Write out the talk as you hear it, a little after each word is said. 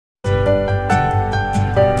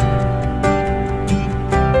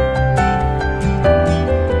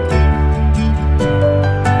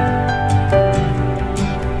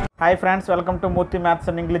Hi friends, welcome to Murthy maths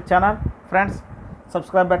and English channel. Friends,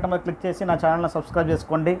 subscribe button మీద click చేసి నా ఛానల్ని subscribe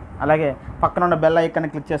చేసుకోండి. అలాగే పక్కన ఉన్న బెల్ ఐకాన్ని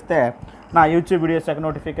క్లిక్ చేస్తే నా యూట్యూబ్ వీడియోస్ యొక్క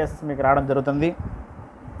నోటిఫికేషన్స్ మీకు రావడం జరుగుతుంది.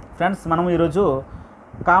 ఫ్రెండ్స్, మనం ఈరోజు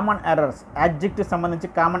కామన్ ఎర్రర్స్, యాడ్జెక్టివ్స్ సంబంధించి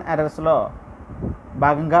కామన్ ఎర్రర్స్లో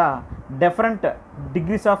భాగంగా డిఫరెంట్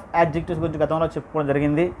డిగ్రీస్ ఆఫ్ యాడ్జెక్టివ్స్ గురించి గతంలో చెప్పుకోవడం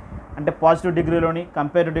జరిగింది. అంటే పాజిటివ్ డిగ్రీలోని,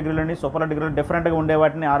 కంపేరిటివ్ డిగ్రీలోని, సూపర్లేటివ్ డిగ్రీలో డిఫరెంట్గా ఉండే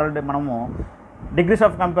వాటిని ఆల్రెడీ మనము డిగ్రీస్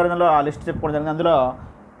ఆఫ్ కంపారిజన్లో ఆ లిస్ట్ చెప్పుకోవడం జరిగింది. అందులో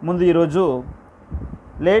ముందు ఈరోజు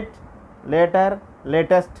late, later,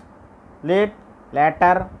 latest, late,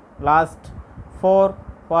 later, last, four,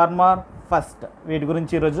 farmer, first, వీటి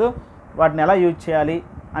గురించి ఈరోజు వాటిని ఎలా యూజ్ చేయాలి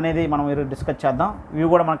అనేది మనం ఈరోజు డిస్కస్ చేద్దాం. ఇవి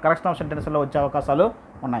కూడా మన కరెక్షన్ ఆఫ్ సెంటెన్స్లో వచ్చే అవకాశాలు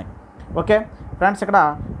ఉన్నాయి. ఓకే ఫ్రెండ్స్, ఇక్కడ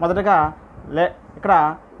మొదటగా ఇక్కడ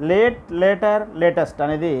లేట్, లేటర్, లేటెస్ట్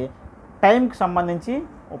అనేది టైంకి సంబంధించి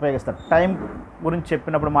ఉపయోగిస్తారు. టైం గురించి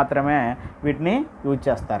చెప్పినప్పుడు మాత్రమే వీటిని యూజ్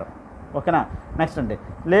చేస్తారు. ఓకేనా. నెక్స్ట్ అండి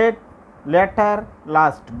late, later,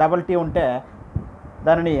 last, double tea ఉంటే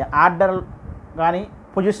దానిని ఆర్డర్ కానీ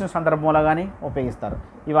పొజిషన్ సందర్భంలో కానీ ఉపయోగిస్తారు.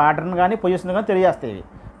 ఇవి ఆర్డర్ని కానీ పొజిషన్ కానీ తెలియజేస్తాయి ఇవి.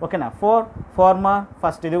 ఓకేనా. ఫోర్, ఫార్మర్,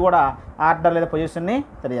 ఫస్ట్, ఇది కూడా ఆర్డర్ లేదా పొజిషన్ని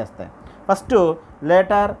తెలియజేస్తాయి. ఫస్ట్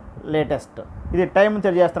లేటర్, లేటెస్ట్, ఇది టైం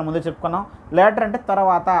తెలియజేస్తాను, ముందు చెప్పుకున్నాం. లేటర్ అంటే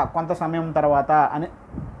తర్వాత, కొంత సమయం తర్వాత అని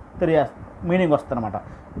తెలియజేస్తాం, మీనింగ్ వస్తుంది అనమాట.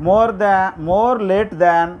 మోర్ లేట్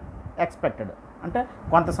దాన్ ఎక్స్పెక్టెడ్ అంటే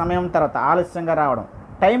కొంత సమయం తర్వాత, ఆలస్యంగా రావడం,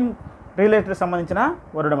 టైం రిలేటెడ్ సంబంధించిన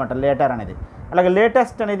వర్డ్ అనమాట లేటర్ అనేది. అలాగే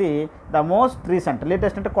లేటెస్ట్ అనేది ద మోస్ట్ రీసెంట్,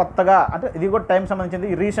 లేటెస్ట్ అంటే కొత్తగా, అంటే ఇది కూడా టైం సంబంధించింది.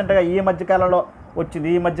 రీసెంట్గా, ఈ మధ్య కాలంలో వచ్చింది,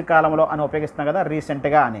 ఈ మధ్య కాలంలో అని ఉపయోగిస్తాం కదా,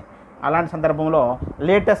 రీసెంట్గా అని. అలాంటి సందర్భంలో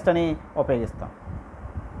లేటెస్ట్ అని ఉపయోగిస్తాం.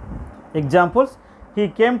 Examples: he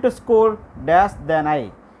came to school dash then I,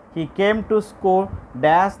 he came to school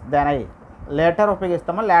dash then I. Later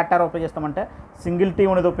ఉపయోగిస్తామా, later ఉపయోగిస్తామంటే single tea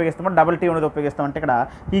ఉన్నది ఉపయోగిస్తామా, డబుల్ టీ ఉన్నది ఉపయోగిస్తామంటే ఇక్కడ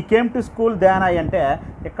he came to school than I అంటే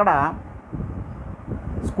ఇక్కడ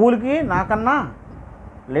స్కూల్కి నాకన్నా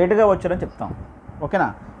లేటుగా వచ్చారని చెప్తాం. ఓకేనా.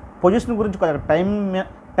 పొజిషన్ గురించి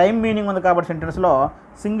టైం మీనింగ్ ఉంది కాబట్టి సెంటెన్స్లో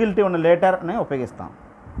సింగిల్ టీ ఉన్న లేటర్ అని ఉపయోగిస్తాం.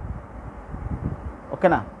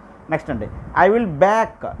 ఓకేనా. నెక్స్ట్ అండి I will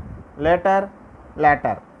back, later,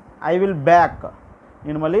 later, I will back,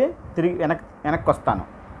 నేను మళ్ళీ తిరిగి వెనక్కి వస్తాను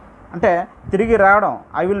అంటే తిరిగి రావడం.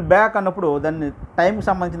 ఐ విల్ బ్యాక్ అన్నప్పుడు దాన్ని టైంకి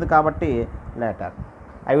సంబంధించింది కాబట్టి later,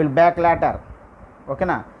 I will back later.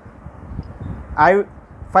 ఓకేనా.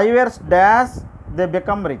 5 years dash they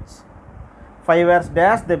become rich, 5 years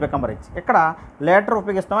dash they become rich. ఇక్కడ later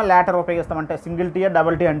ఉపయోగిస్తామా, later ఉపయోగిస్తామంటే single tea,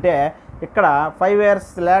 double tea అంటే ఇక్కడ 5 years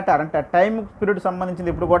లేటర్ అంటే టైం పీరియడ్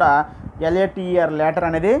సంబంధించింది. ఇప్పుడు కూడా LATER లేటర్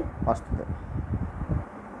అనేది వస్తుంది.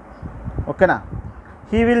 ఓకేనా.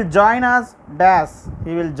 He will join us dash,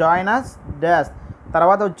 he will join us dash,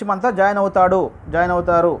 తర్వాత వచ్చి మనతో జాయిన్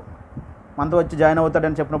అవుతారు, మనతో వచ్చి జాయిన్ అవుతాడు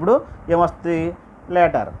అని చెప్పినప్పుడు ఏమొస్తుంది,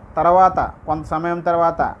 లేటర్. తర్వాత, కొంత సమయం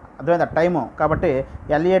తర్వాత, అర్థమైందా, టైము కాబట్టి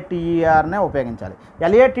LATERనే ఉపయోగించాలి.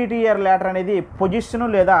 LATER లేటర్ అనేది పొజిషను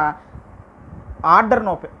లేదా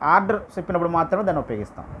ఆర్డర్ చెప్పినప్పుడు మాత్రమే దాన్ని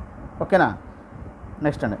ఉపయోగిస్తాం. ఓకేనా.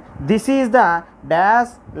 నెక్స్ట్ అండి this is the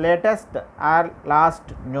dash latest are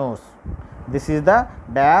last news, this is the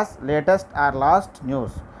dash latest are last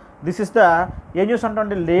news. This is the A news అంటాం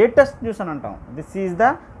అంటే లేటెస్ట్ న్యూస్ అని అంటాం. This is the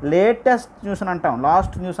latest news అని అంటాం,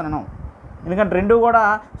 లాస్ట్ న్యూస్ అని అన్నాం. ఎందుకంటే రెండు కూడా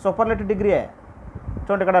సూపర్లేటివ్ డిగ్రీయే.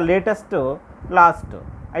 చూడండి, ఇక్కడ లేటెస్ట్, లాస్ట్.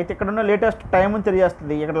 అయితే ఇక్కడ ఉన్న లేటెస్ట్ టైంని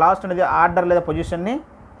తెలియజేస్తుంది, ఇక్కడ లాస్ట్ అనేది ఆర్డర్ లేదా పొజిషన్ని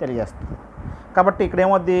తెలియజేస్తుంది. కాబట్టి ఇక్కడ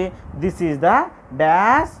ఏమవుద్ది, this is the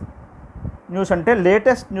dash news అంటే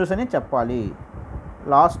లేటెస్ట్ న్యూస్ అని చెప్పాలి,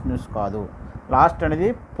 లాస్ట్ న్యూస్ కాదు. లాస్ట్ అనేది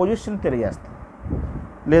పొజిషన్ తెలియజేస్తుంది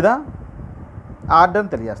లేదా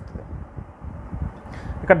ఆర్డర్ని తెలియజేస్తుంది.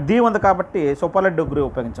 ఇక్కడ ది ఉంది కాబట్టి సూపర్లేటివ్ డిగ్రీ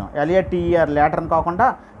ఉపయోగించాం. LATER లేటర్ని కాకుండా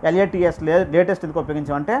LATS లేటెస్ట్ ఎందుకు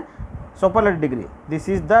ఉపయోగించాం అంటే superlative degree. This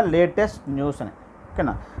is the latest news అని.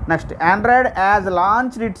 ఓకేనా. Next Android has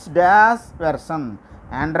launched it's dash version,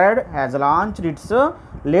 Android has launched it's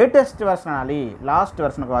latest version అనాలి, లాస్ట్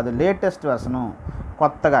వెర్షన్ కాదు, లేటెస్ట్ వెర్షను,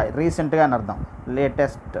 కొత్తగా, రీసెంట్గా అని అర్థం,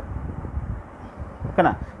 లేటెస్ట్.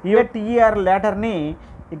 ఓకేనా. LATER లేటర్ని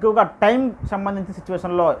ఎక్కువగా టైం సంబంధించిన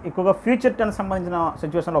సిచ్యువేషన్లో, ఎక్కువగా ఫ్యూచర్ టెన్స్ సంబంధించిన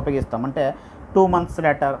సిచ్యువేషన్లో ఉపయోగిస్తాం. అంటే 2 months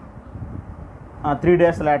later, 3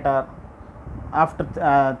 days later, after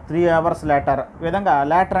 3 hours later. ఈ విధంగా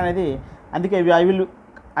లేటర్ అనేది, అందుకే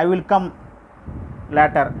I will come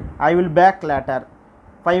later, I will back later,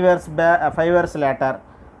 5 years later,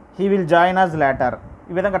 he will join us later.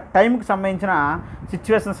 ఈ విధంగా టైంకి సంబంధించిన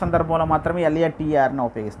సిచ్యువేషన్ సందర్భంలో మాత్రమే LATERని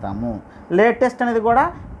ఉపయోగిస్తాము. లేటెస్ట్ అనేది కూడా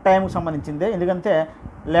టైంకి సంబంధించిందే, ఎందుకంటే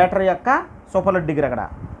లేటర్ యొక్క సూపర్లేటివ్ డిగ్రీ అక్కడ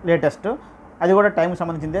లేటెస్ట్, అది కూడా టైంకి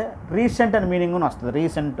సంబంధించిందే. రీసెంట్ అని మీనింగ్ వస్తుంది,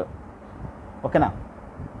 రీసెంట్. ఓకేనా.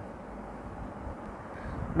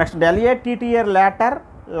 Next LATTER later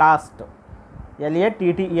last,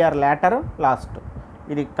 LATTER later last,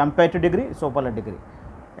 ఇది comparative degree, superlative degree.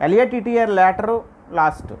 LATTER later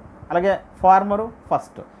last, అలాగే ఫార్మరు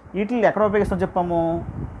ఫస్ట్. వీటిని ఎక్కడ ఉపయోగిస్తాం చెప్పాము?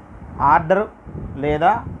 ఆర్డర్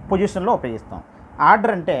లేదా పొజిషన్లో ఉపయోగిస్తాం.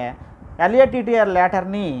 ఆర్డర్ అంటే LATTER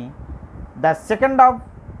laterని the second of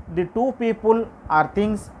the two people are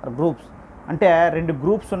things are groups, అంటే రెండు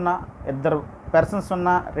గ్రూప్స్ ఉన్న, ఇద్దరు పర్సన్స్ ఉన్న,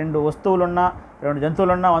 రెండు వస్తువులు ఉన్న, రెండు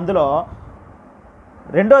జంతువులు ఉన్న, అందులో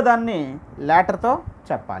రెండో దాన్ని లాటర్తో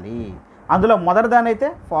చెప్పాలి. అందులో మొదటి దాన్ని అయితే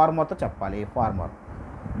ఫార్మర్తో చెప్పాలి. Farmer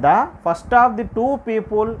the first of the two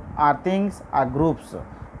people are things are groups,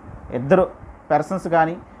 ఇద్దరు పర్సన్స్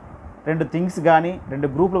కానీ రెండు థింగ్స్ కానీ రెండు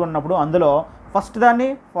గ్రూపులు ఉన్నప్పుడు అందులో ఫస్ట్ దాన్ని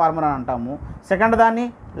ఫార్మర్ అని అంటాము, సెకండ్ దాన్ని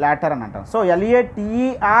లాటర్ అని అంటాం. సో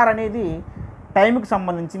LATER అనేది టైంకి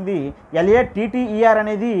సంబంధించింది, LATTER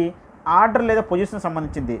అనేది ఆర్డర్ లేదా పొజిషన్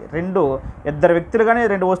సంబంధించింది. రెండు ఇద్దరు వ్యక్తులు కానీ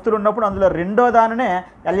రెండు వస్తువులు ఉన్నప్పుడు అందులో రెండో దానినే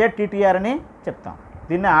LATTER అని చెప్తాం.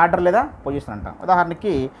 దీన్ని ఆర్డర్ లేదా పొజిషన్ అంటాం.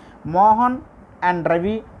 ఉదాహరణకి Mohan and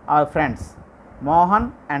Ravi are friends, Mohan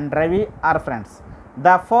and Ravi are friends.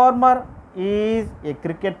 The farmer is a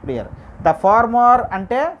cricket player. The farmer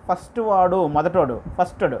అంటే ఫస్ట్ వాడు, మొదటోడు,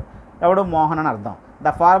 ఫస్టోడు ఎవడు? మోహన్ అని అర్థం.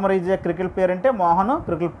 The farmer is a cricket player అంటే మోహన్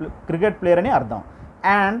క్రికెట్ ప్లేయర్ అని అర్థం.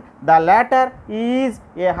 And the later is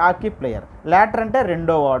a hockey player. Later అంటే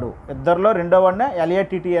రెండో వాడు, ఇద్దరిలో రెండో వాడినే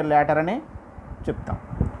LATTER later అని చెప్తాం.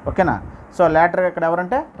 ఓకేనా? సో లాటర్ ఇక్కడ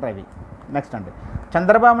ఎవరంటే రవి. నెక్స్ట్ అండి,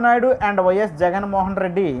 Chandrababu Naidu and YS Jaganmohan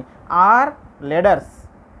Reddy are leaders.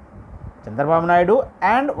 Chandrababu Naidu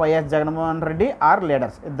and YS Jaganmohan Reddy are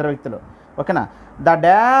leaders, ఇద్దరు వ్యక్తులు. ఓకేనా? The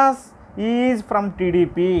dash is from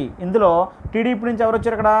TDP. ఇందులో TDP నుంచి ఎవరు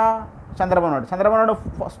వచ్చారు? ఇక్కడ చంద్రబాబు నాయుడు. చంద్రబాబు నాయుడు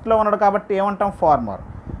ఫస్ట్లో ఉన్నాడు కాబట్టి ఏమంటాం? Farmer.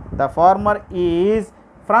 The farmer is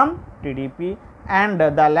from TDP and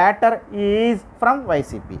the later is from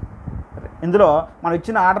YCP. ఇందులో మనం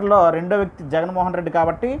ఇచ్చిన ఆర్డర్లో రెండో వ్యక్తి జగన్మోహన్ రెడ్డి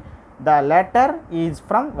కాబట్టి the later is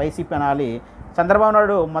from YCP అనాలి. చంద్రబాబు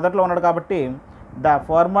నాయుడు మొదట్లో ఉన్నాడు కాబట్టి ద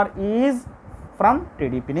ఫార్మర్ ఈజ్ ఫ్రమ్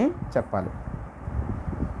TDPని చెప్పాలి.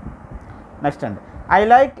 నెక్స్ట్ అండి, I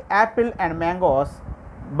like Apple and mangoes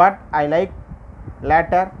but I like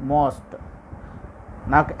later most.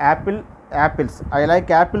 నాకు apples, I like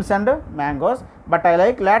apples and mangoes but I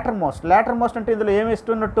like later most. Later most అంటే ఇందులో ఏమి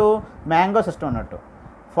ఇష్టం ఉన్నట్టు? మ్యాంగోస్ ఇష్టం ఉన్నట్టు.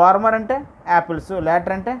 ఫార్మర్ అంటే యాపిల్స్,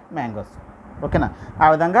 లాటర్ అంటే మ్యాంగోస్. ఓకేనా? ఆ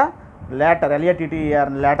విధంగా లాటర్ LATTER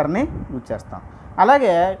లాటర్ని యూజ్ చేస్తాం.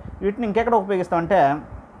 అలాగే వీటిని ఇంకెక్కడ ఉపయోగిస్తామంటే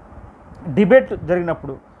డిబేట్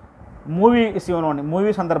జరిగినప్పుడు,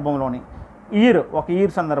 మూవీ సందర్భంలోని, ఒక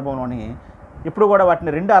ఇయర్ సందర్భంలోని ఇప్పుడు కూడా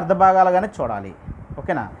వాటిని రెండు అర్ధ భాగాలుగానే చూడాలి.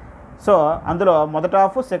 ఓకేనా? సో అందులో మొదటి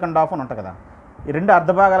హాఫ్ సెకండ్ హాఫ్ అని ఉంటుంది కదా, ఈ రెండు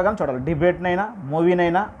అర్ధ భాగాలుగానే చూడాలి. డిబేట్నైనా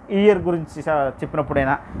మూవీనైనా ఇయర్ గురించి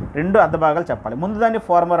చెప్పినప్పుడైనా రెండు అర్ధ భాగాలు చెప్పాలి. ముందు దాన్ని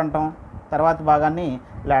ఫార్మర్ అంటాం, తర్వాత భాగాన్ని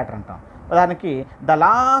లాటర్ అంటాం. ఉదాహరణకి the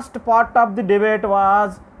last part of the debate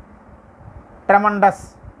was tremendous.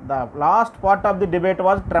 The last part of the debate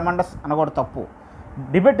was tremendous అనకూడదు, తప్పు.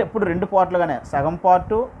 డిబేట్ ఎప్పుడు రెండు పార్ట్లుగానే, సగం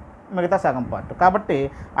పార్టు మిగతా సగం పార్ట్. కాబట్టి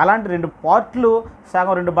అలాంటి రెండు పార్ట్లు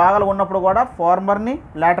సగం రెండు భాగాలు ఉన్నప్పుడు కూడా ఫార్మర్ని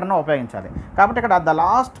లాటర్ని ఉపయోగించాలి. కాబట్టి ఇక్కడ ద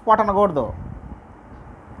లాస్ట్ పార్ట్ అనకూడదు,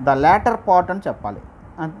 ద లాటర్ పార్ట్ అని చెప్పాలి.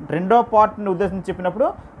 రెండో పార్ట్ని ఉద్దేశించి చెప్పినప్పుడు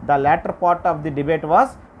the later part of the debate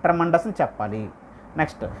was tremendous అని చెప్పాలి.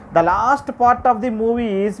 Next the last part of the movie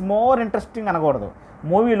is more interesting అనకూడదు.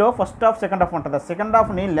 మూవీలో ఫస్ట్ హాఫ్ సెకండ్ హాఫ్ ఉంటుంది, సెకండ్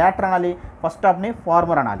హాఫ్ని లాటర్ అనాలి, ఫస్ట్ హాఫ్ని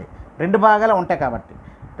ఫార్మర్ అనాలి. రెండు భాగాలు ఉంటాయి కాబట్టి,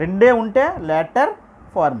 రెండే ఉంటే లాటర్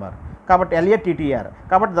ఫార్మర్. కాబట్టి LATTER.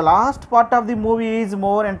 కాబట్టి the last part of the movie is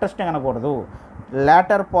more interesting అనకూడదు,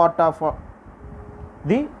 later part of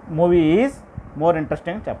the movie is more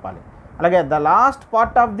interesting చెప్పాలి. అలాగే the last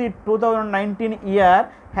part of the 2019 year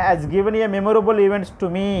has given a memorable events to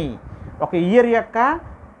me. ఒక year యొక్క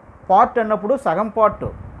part అన్నప్పుడు సగం part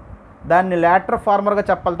దాన్ని later ఫార్మర్గా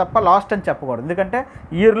చెప్పాలి తప్ప లాస్ట్ అని చెప్పకూడదు. ఎందుకంటే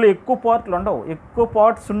ఇయర్లో ఎక్కువ పార్ట్లు ఉండవు, ఎక్కువ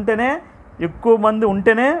పార్ట్స్ ఉంటేనే, ఎక్కువ మంది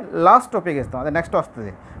ఉంటేనే లాస్ట్ ఉపయోగిస్తాం, అది నెక్స్ట్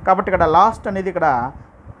వస్తుంది. కాబట్టి ఇక్కడ లాస్ట్ అనేది ఇక్కడ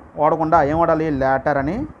వాడకుండా ఏం వాడాలి? లాటర్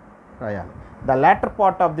అని రాయాలి. The later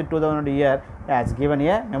part of the 2020 year has given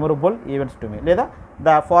a memorable events to me, లేదా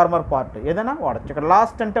ద ఫార్మర్ పార్ట్ ఏదైనా వాడచ్చు. ఇక్కడ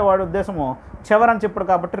లాస్ట్ అంటే వాడి ఉద్దేశము చివరి అని చెప్పాడు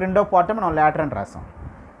కాబట్టి రెండో పార్ట్ మనం లాటర్ అని రాస్తాం.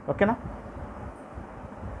 ఓకేనా?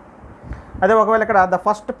 అదే ఒకవేళ ఇక్కడ ద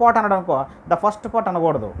ఫస్ట్ పార్ట్ అనడం అనుకో, ద ఫస్ట్ పార్ట్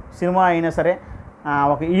అనకూడదు. సినిమా అయినా సరే,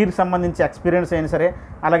 ఒక ఇయర్కి సంబంధించి ఎక్స్పీరియన్స్ అయినా సరే,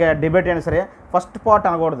 అలాగే డిబేట్ అయినా సరే ఫస్ట్ పార్ట్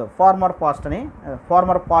అనకూడదు, ఫార్మర్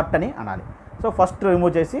పార్ట్ అని అనాలి. సో ఫస్ట్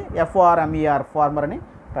రిమూవ్ చేసి FORMER ఫార్మర్ అని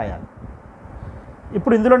రాయాలి.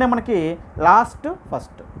 ఇప్పుడు ఇందులోనే మనకి లాస్ట్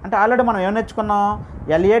ఫస్ట్ అంటే ఆల్రెడీ మనం ఏం నేర్చుకున్నాం?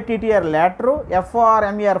 LATTER లాటరు,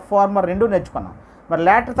 FORMER ఫార్మర్ రెండు నేర్చుకున్నాం. మరి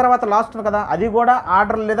లేటర్ తర్వాత లాస్ట్ ఉంది కదా, అది కూడా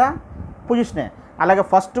ఆర్డర్ లేదా పొజిషనే. అలాగే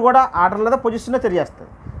ఫస్ట్ కూడా ఆర్డర్ లేదా పొజిషనే తెలియజేస్తుంది.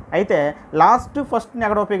 అయితే లాస్ట్ ఫస్ట్ని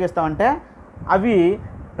ఎక్కడ ఉపయోగిస్తామంటే అవి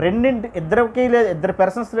ఇద్దరికి లేదా ఇద్దరు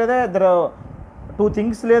పర్సన్స్ లేదా ఇద్దరు 2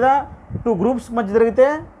 థింగ్స్ లేదా 2 గ్రూప్స్ మధ్య జరిగితే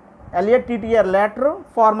LATTR లేటర్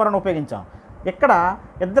ఫార్మర్ అని ఉపయోగించాం. ఇక్కడ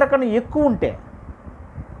ఇద్దరికన్నా ఎక్కువ ఉంటే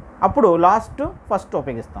అప్పుడు లాస్ట్ ఫస్ట్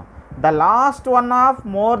ఉపయోగిస్తాం. The last one of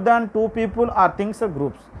more than 2 people are things are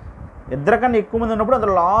groups. ఇద్దరికన్నా ఎక్కువ మంది ఉన్నప్పుడు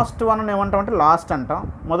అందులో లాస్ట్ వన్ అని ఏమంటాం అంటే లాస్ట్ అంటాం,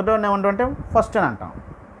 మొదటి వన్ ఏమంటాం అంటే ఫస్ట్ అని అంటాం.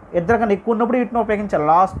 ఇద్దరికన్నా ఎక్కువ ఉన్నప్పుడు వీటిని ఉపయోగించాలి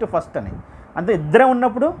లాస్ట్ ఫస్ట్ అని. అంతే ఇద్దరే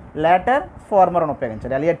ఉన్నప్పుడు లేటర్ ఫార్మర్ అని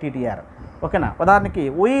ఉపయోగించాలి LATTR. ఓకేనా. ఉదాహరణకి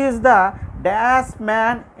who is the dash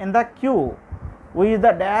man in the queue. Who is the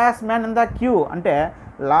dash man in the queue అంటే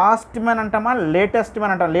లాస్ట్ మ్యాన్ అంటామా లేటెస్ట్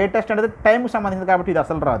మ్యాన్ అంటాం. లేటెస్ట్ అనేది టైంకి సంబంధించింది కాబట్టి ఇది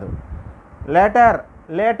అసలు రాదు.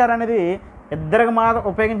 లేటర్ అనేది ఇద్దరికి మాత్రం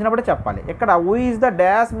ఉపయోగించినప్పుడే చెప్పాలి. ఇక్కడ who is the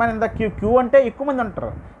dash man in the queue. Queue అంటే ఎక్కువ మంది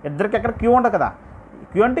ఉంటారు, ఇద్దరికి ఎక్కడ క్యూ ఉండదు కదా.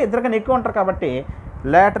 క్యూ అంటే ఇద్దరికన్నా ఎక్కువ ఉంటారు కాబట్టి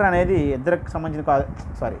లేటర్ అనేది ఇద్దరికి సంబంధించింది కాదు.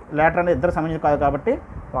 లేటర్ అనేది ఇద్దరికి సంబంధించింది కాదు కాబట్టి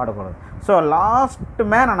వాడకూడదు. సో లాస్ట్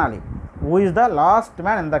మ్యాన్ అనాలి. Who is the last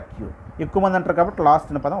man in the queue. ఎక్కువ మంది అంటారు కాబట్టి లాస్ట్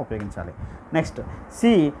అనే పదం ఉపయోగించాలి. Next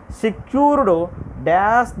secured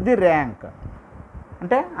dash the rank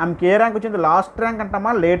అంటే ఆమెకి ఏ ర్యాంక్ వచ్చింది, లాస్ట్ ర్యాంక్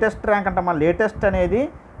అంటామా లేటెస్ట్ ర్యాంక్ అంటామా. లేటెస్ట్ అనేది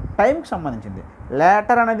టైంకి సంబంధించింది,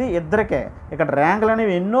 లేటర్ అనేది ఇద్దరికే. ఇక్కడ ర్యాంకులు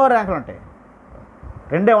అనేవి ఎన్నో ర్యాంకులు ఉంటాయి,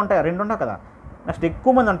 రెండు ఉంటాయి కదా. నెక్స్ట్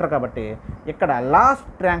ఎక్కువ మంది అంటారు కాబట్టి ఇక్కడ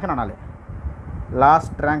లాస్ట్ ర్యాంక్ అని అనాలి,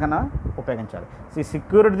 లాస్ట్ ర్యాంక్ అని ఉపయోగించాలి.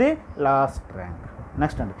 Secured the last rank.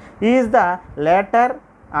 Next అండి is the later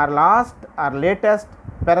are last are latest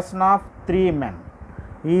person of 3 men.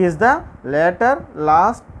 He is the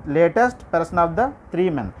latest person of the 3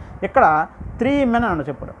 men. ఇక్కడ 3 men అని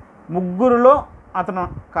చెప్పాడు, ముగ్గురులో అతను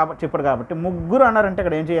చెప్పాడు కాబట్టి ముగ్గురు అన్నారంటే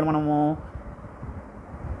ఇక్కడ ఏం చేయాలి మనము,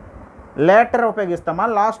 లేటర్ ఉపయోగిస్తామా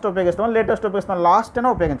లాస్ట్ ఉపయోగిస్తామా లేటెస్ట్ ఉపయోగిస్తామా, లాస్ట్ అయినా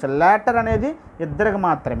ఉపయోగించాలి. లేటర్ అనేది ఇద్దరికి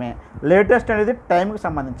మాత్రమే, లేటెస్ట్ అనేది టైంకి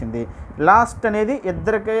సంబంధించింది, లాస్ట్ అనేది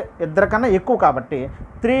ఇద్దరికన్నా ఎక్కువ కాబట్టి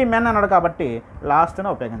 3 men అన్నాడు కాబట్టి లాస్ట్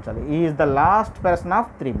అయినా ఉపయోగించాలి. ఈ is the last person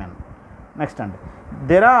of 3 men. Next అండి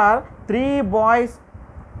there are 3 boys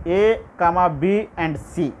A, B and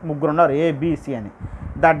C. ముగ్గురు ఉన్నారు ABC అని.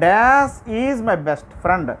 The dash is my best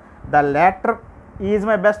friend. The later is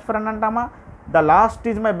my best friend అంటామా, the last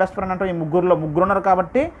is my best friend అంటాం. ఈ ముగ్గురు ఉన్నారు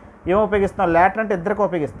కాబట్టి ఏం ఉపయోగిస్తాం, లేటర్ అంటే ఇద్దరికి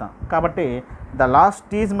ఉపయోగిస్తాం కాబట్టి the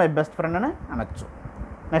last is my best friend అని అనొచ్చు.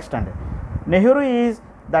 నెక్స్ట్ అండి Nehru is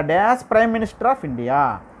the dash prime minister of India.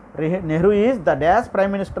 Nehru is the dash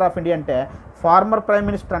prime minister of India అంటే ఫార్మర్ ప్రైమ్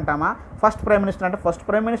మినిస్టర్ అంటామా, ఫస్ట్ ప్రైమ్ మినిస్టర్ అంటే ఫస్ట్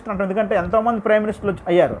ప్రైమ్ మినిస్టర్ అంటాం. ఎందుకంటే ఎంతోమంది ప్రైమ్ మినిస్టర్లు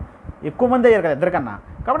అయ్యారు, ఎక్కువ మంది అయ్యారు కదా ఇద్దరికన్నా,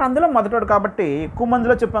 కాబట్టి అందులో మొదటోడు కాబట్టి ఎక్కువ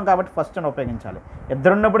మందిలో చెప్పాం కాబట్టి ఫస్ట్ అని ఉపయోగించాలి.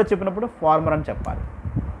 ఇద్దరున్నప్పుడు చెప్పినప్పుడు ఫార్మర్ అని చెప్పాలి.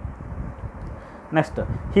 Next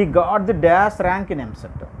he got the dash rank in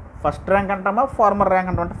EAMCET. First rank అంటామా ఫార్మర్ ర్యాంక్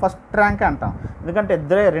అంటాం అంటే ఫస్ట్ ర్యాంక్ అంటాం. ఎందుకంటే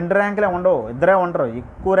 2 ర్యాంకులే ఉండవు, ఇద్దరే ఉండరు,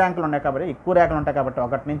 ఎక్కువ ర్యాంకులు ఉంటాయి కాబట్టి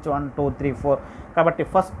 1 నుంచి 1, 2, 3, 4 కాబట్టి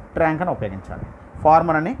ఫస్ట్ ర్యాంక్ అని ఉపయోగించాలి,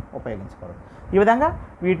 ఫార్మర్ అని ఉపయోగించకూడదు. ఈ విధంగా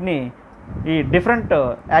వీటిని ఈ డిఫరెంట్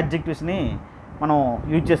యాడ్జెక్టివ్స్ని మనం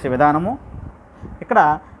యూజ్ చేసే విధానము. ఇక్కడ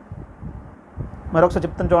మరొకసారి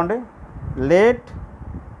చెప్తాను చూడండి.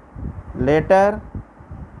 లేటర్,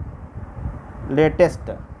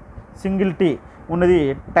 లేటెస్ట్, సింగిల్ టీ ఉన్నది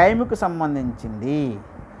టైంకి సంబంధించింది.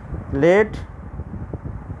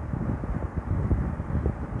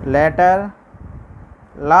 లేటర్,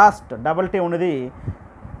 లాస్ట్ డబుల్ టీ ఉన్నది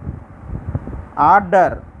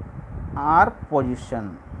ఆర్డర్ ఆర్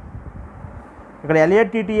పొజిషన్. ఇక్కడ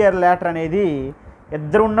LATTR లేటర్ అనేది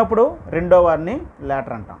ఇద్దరు ఉన్నప్పుడు రెండో వారిని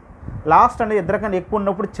లేటర్ అంటాం. లాస్ట్ అనేది ఇద్దరికన్నా ఎక్కువ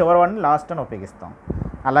ఉన్నప్పుడు చివరి వారిని లాస్ట్ అని ఉపయోగిస్తాం.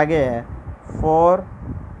 అలాగే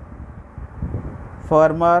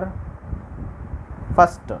ఫార్మర్,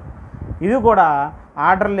 ఫస్ట్ ఇవి కూడా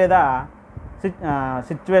ఆర్డర్ లేదా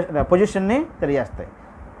పొజిషన్ని తెలియజేస్తాయి.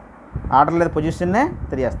 ఆర్డర్ లేదా పొజిషన్నే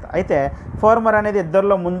తెలియజేస్తాయి. అయితే ఫార్మర్ అనేది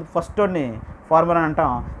ఇద్దరిలో ముందు ఫస్ట్ని ఫార్మర్ అని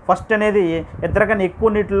అంటాం. ఫస్ట్ అనేది ఇద్దరికన్నా ఎక్కువ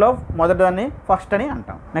నీటిలో మొదటిదాన్ని ఫస్ట్ అని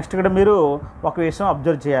అంటాం. నెక్స్ట్ ఇక్కడ మీరు ఒక విషయం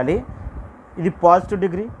అబ్జర్వ్ చేయాలి. ఇది positive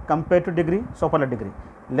degree, comparative degree, superlative degree.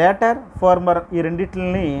 Later, farmer ఈ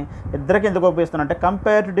రెండింటిని ఇద్దరికి ఎందుకు ఉపయోగిస్తాం అంటే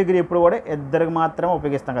కంపేరిటివ్ డిగ్రీ ఇప్పుడు కూడా ఇద్దరికి మాత్రమే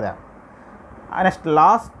ఉపయోగిస్తాం కదా. నెక్స్ట్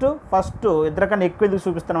లాస్ట్, ఫస్ట్ ఇద్దరికన్నా ఎక్కువ ఎందుకు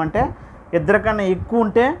చూపిస్తున్నాం అంటే ఇద్దరికన్నా ఎక్కువ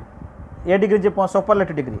ఉంటే ఏ డిగ్రీ చెప్పాం,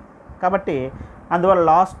 సూపర్లేటివ్ డిగ్రీ కాబట్టి అందువల్ల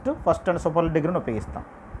లాస్ట్, ఫస్ట్ అండ్ సూపర్లేటివ్ డిగ్రీని ఉపయోగిస్తాం.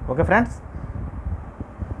 Okay friends.